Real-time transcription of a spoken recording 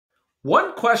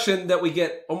One question that we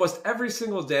get almost every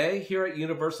single day here at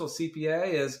Universal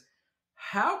CPA is,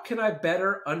 how can I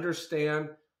better understand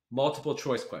multiple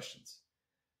choice questions?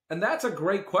 And that's a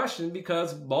great question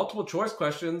because multiple choice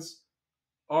questions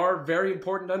are very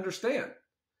important to understand.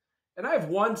 And I have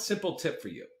one simple tip for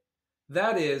you.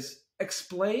 That is,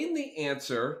 explain the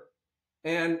answer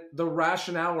and the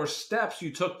rationale or steps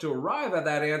you took to arrive at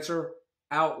that answer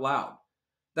out loud.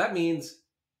 That means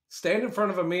stand in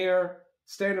front of a mirror,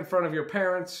 stand in front of your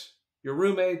parents, your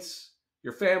roommates,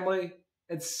 your family,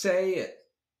 and say it.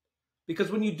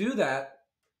 Because when you do that,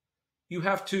 you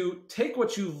have to take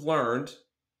what you've learned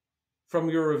from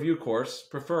your review course,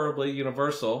 preferably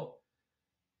Universal,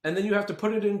 and then you have to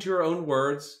put it into your own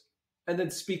words and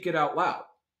then speak it out loud.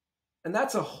 And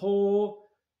that's a whole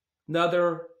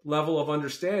another level of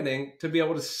understanding to be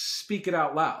able to speak it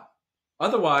out loud.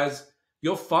 Otherwise,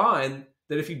 you'll find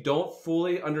that if you don't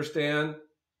fully understand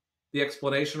the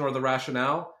explanation or the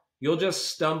rationale, you'll just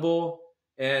stumble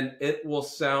and it will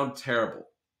sound terrible.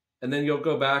 And then you'll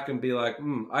go back and be like,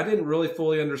 I didn't really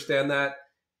fully understand that,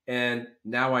 and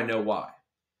now I know why.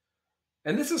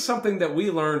 And this is something that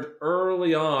we learned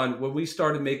early on when we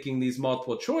started making these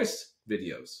multiple choice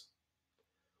videos.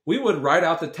 We would write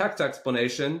out the text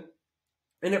explanation,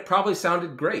 and it probably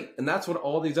sounded great. And that's what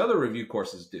all these other review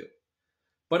courses do.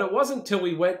 But it wasn't until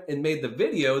we went and made the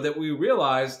video that we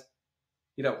realized,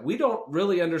 we don't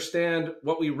really understand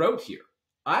what we wrote here.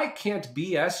 I can't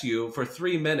BS you for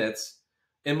 3 minutes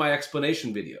in my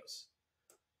explanation videos.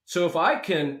 So if I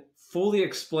can fully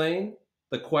explain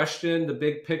the question, the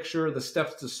big picture, the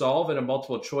steps to solve in a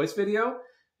multiple choice video,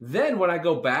 then when I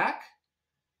go back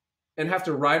and have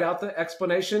to write out the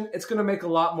explanation, it's going to make a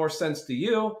lot more sense to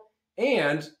you.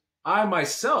 And I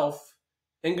myself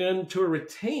am going to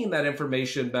retain that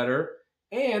information better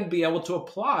and be able to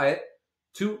apply it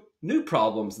to new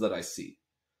problems that I see.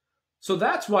 So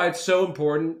that's why it's so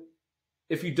important,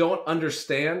 if you don't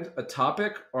understand a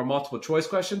topic or a multiple choice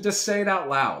question, just say it out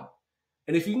loud.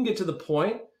 And if you can get to the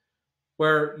point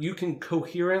where you can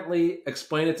coherently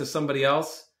explain it to somebody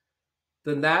else,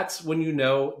 then that's when you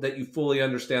know that you fully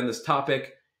understand this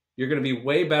topic. You're going to be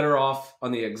way better off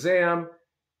on the exam.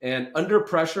 And under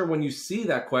pressure, when you see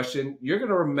that question, you're going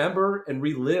to remember and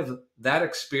relive that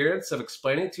experience of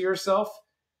explaining to yourself,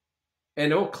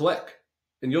 and it'll click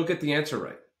and you'll get the answer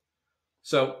right.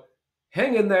 So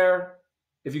hang in there.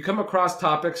 If you come across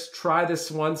topics, try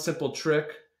this one simple trick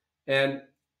and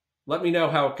let me know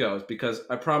how it goes, because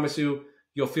I promise you,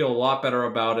 you'll feel a lot better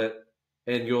about it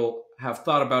and you'll have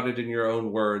thought about it in your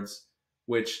own words,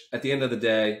 which at the end of the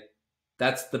day,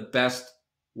 that's the best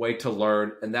way to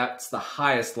learn. And that's the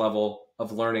highest level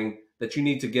of learning that you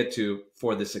need to get to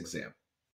for this exam.